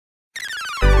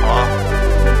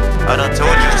I done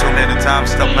told you too many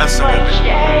times, stop messing with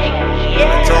me.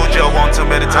 I told you I want too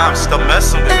many times, stop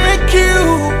messing with me.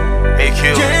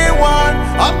 AQ, Jaywon,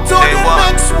 up to the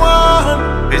next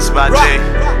one. Beats by Jayy.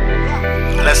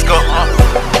 Let's go.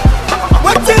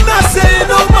 What did I say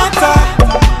no matter?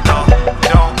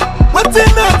 What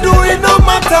did I do it no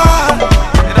matter?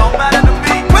 It don't matter to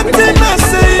me. What did I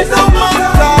say no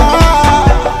matter?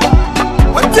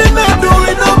 What did I do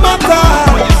it no matter?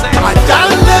 I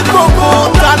can't let go,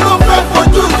 I no pay for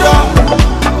FoJuJo.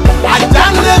 I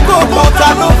can't let go,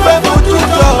 I no pay for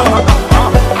FoJuJo.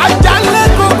 I can't let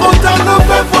go, I no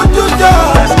pay for FoJuJo.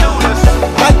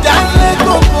 I can't let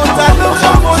go, I no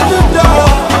pay for FoJuJo.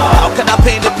 How can I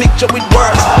paint a picture with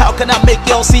words? How can I make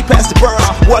y'all see past the birds?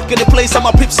 Work in the place, all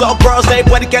my pips all girls.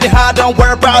 Everybody getting high, don't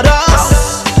worry about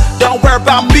us. Don't worry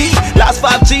about me. Last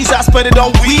 5 G's, I spent it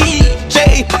on weed.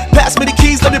 Jay, pass me the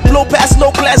keys, let me blow past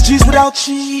low class G's without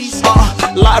cheese.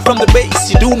 Live from the base,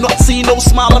 you do not see no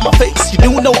smile on my face. You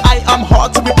do know I am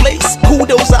hard to replace.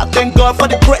 Kudos, I thank God for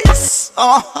the grace.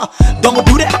 Don't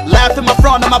do that. Laugh in my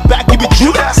front, on my back, give me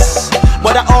Judas.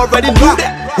 But I already knew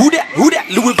that. Who that? Who that?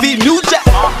 Louis V. New Jack.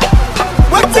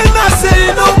 What did I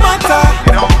say no matter?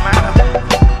 It don't matter.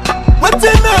 What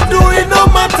did I do it no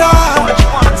matter? What you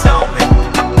wanna tell me?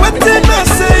 What did I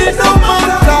say no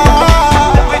matter?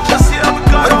 We just here, we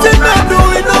got What did I do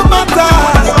it no matter?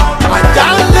 I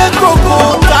can't let go,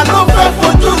 I no pay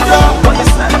for FoJuJo. What you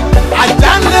say? I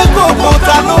can't let go,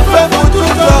 I no pay for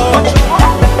FoJuJo.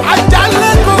 I can't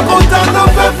let go, I no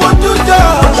pay for FoJuJo.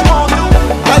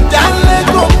 I can't let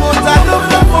go, I no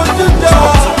pay for FoJuJo.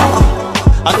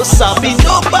 I don't sabi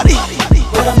nobody,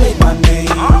 But I made my name.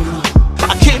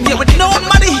 I came here with no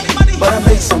money, But I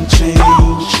made some change.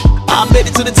 I made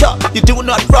it to the top. You do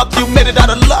not rock, you made it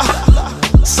out of luck.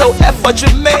 So F what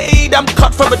you made, I'm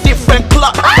cut from a different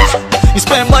cloth. You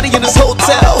spend money in these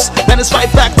hotels, then it's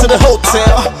right back to the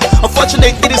hotel.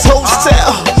 Unfortunately, this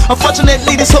hostel.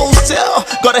 Unfortunately, this hostel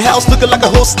got a house looking like a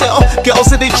hostel.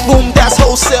 Girls in each room, that's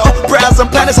wholesale. Bras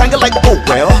and panties hanging like, oh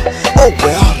well,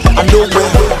 I know well.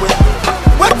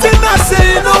 What did I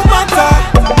say no matter?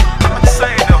 What you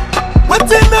say though? What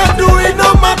did I do it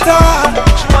no matter?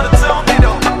 What you wanna tell me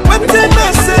though? What did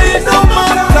I say no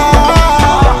matter?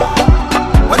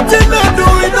 What did I do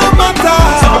it no matter?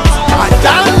 I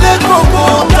can't let go,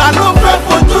 I no pay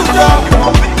for FoJuJo.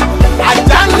 I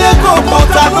can't let go,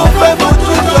 I no pay for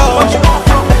FoJuJo.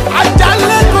 I can't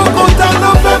let go, I no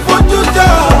pay for FoJuJo.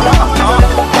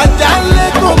 I can't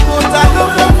let go, I no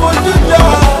pay for FoJuJo.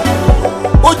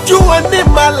 Oju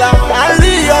animala,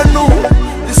 Arianu,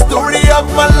 the story of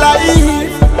my life.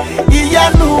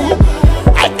 Iyanu,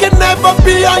 I can never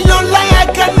be on your line, I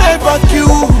can never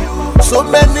queue. So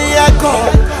many are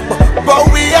gone,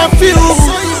 but we are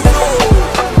few.